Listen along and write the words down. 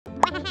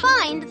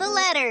Find the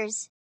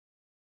letters.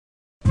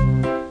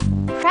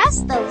 Press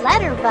the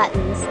letter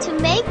buttons to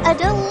make a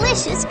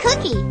delicious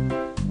cookie.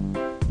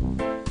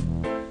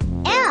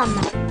 M,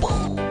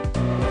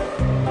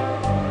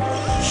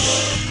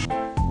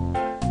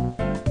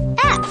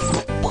 X,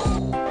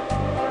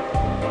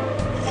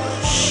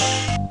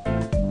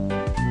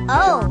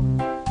 O,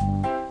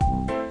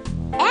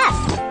 F,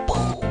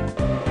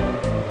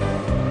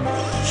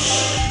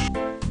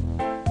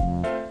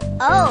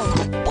 O,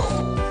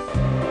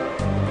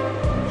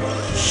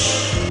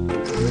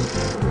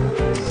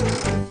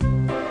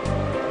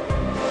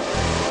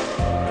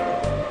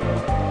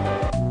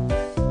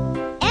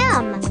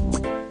 M,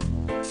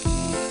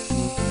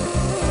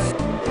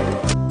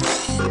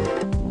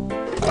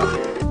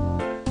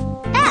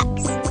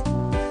 X,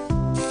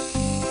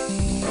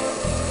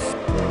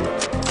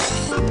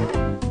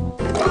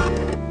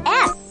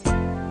 S,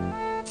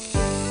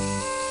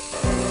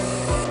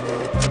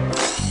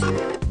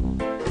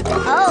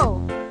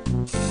 O,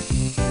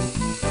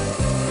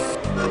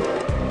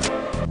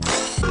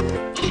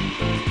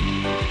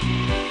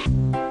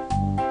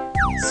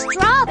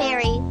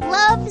 Strawberry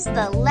loves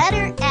the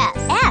letter S.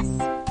 S,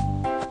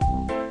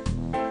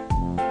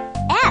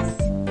 S,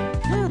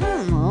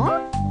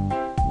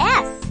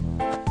 S.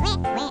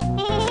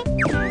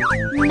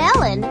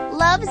 Melon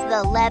loves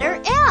the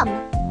letter M.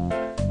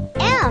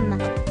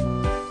 M,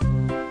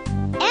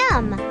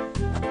 M,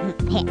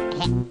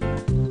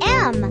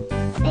 M.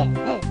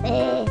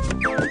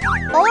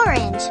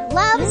 Orange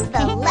loves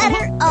the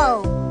letter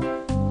O.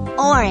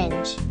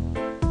 Orange.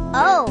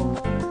 O,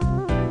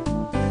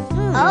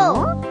 O,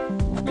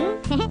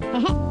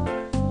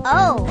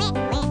 O.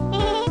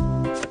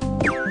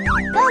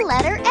 The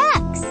letter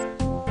X.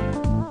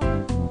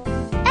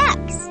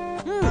 X,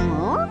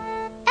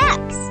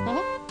 X,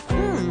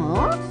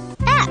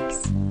 X.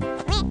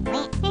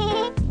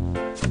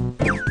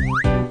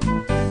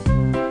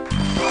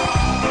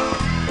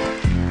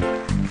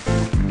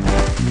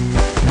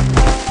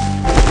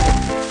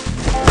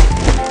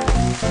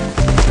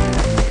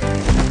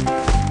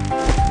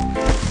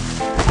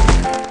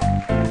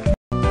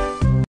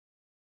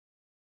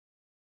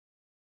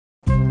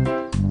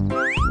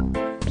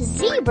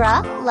 Zebra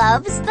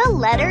loves the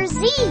letter Z.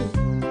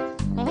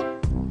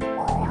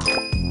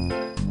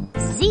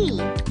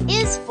 Z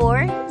is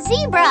for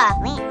zebra.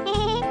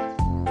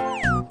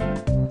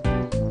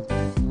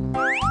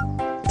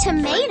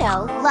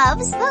 Tomato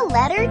loves the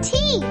letter T.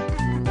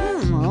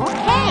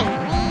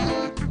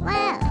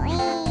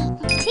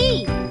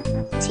 T.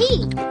 T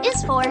is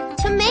for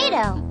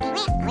tomato.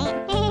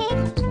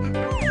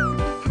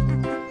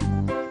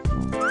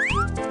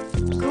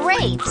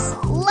 Grapes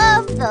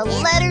love the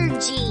letter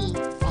G.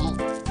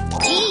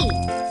 G.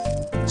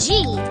 G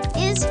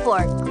is for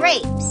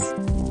grapes.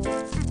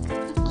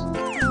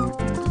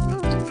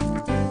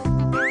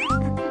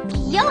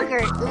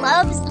 Yogurt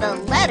loves the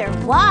letter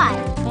Y.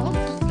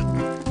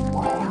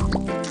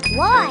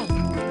 Y.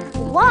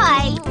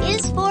 Y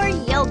is for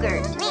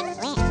yogurt.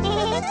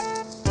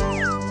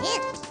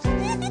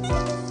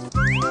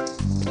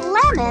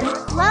 Lemon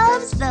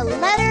loves the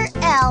letter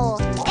L.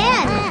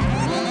 N.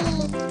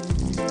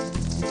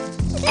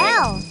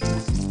 L.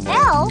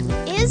 L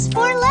is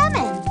for lemon.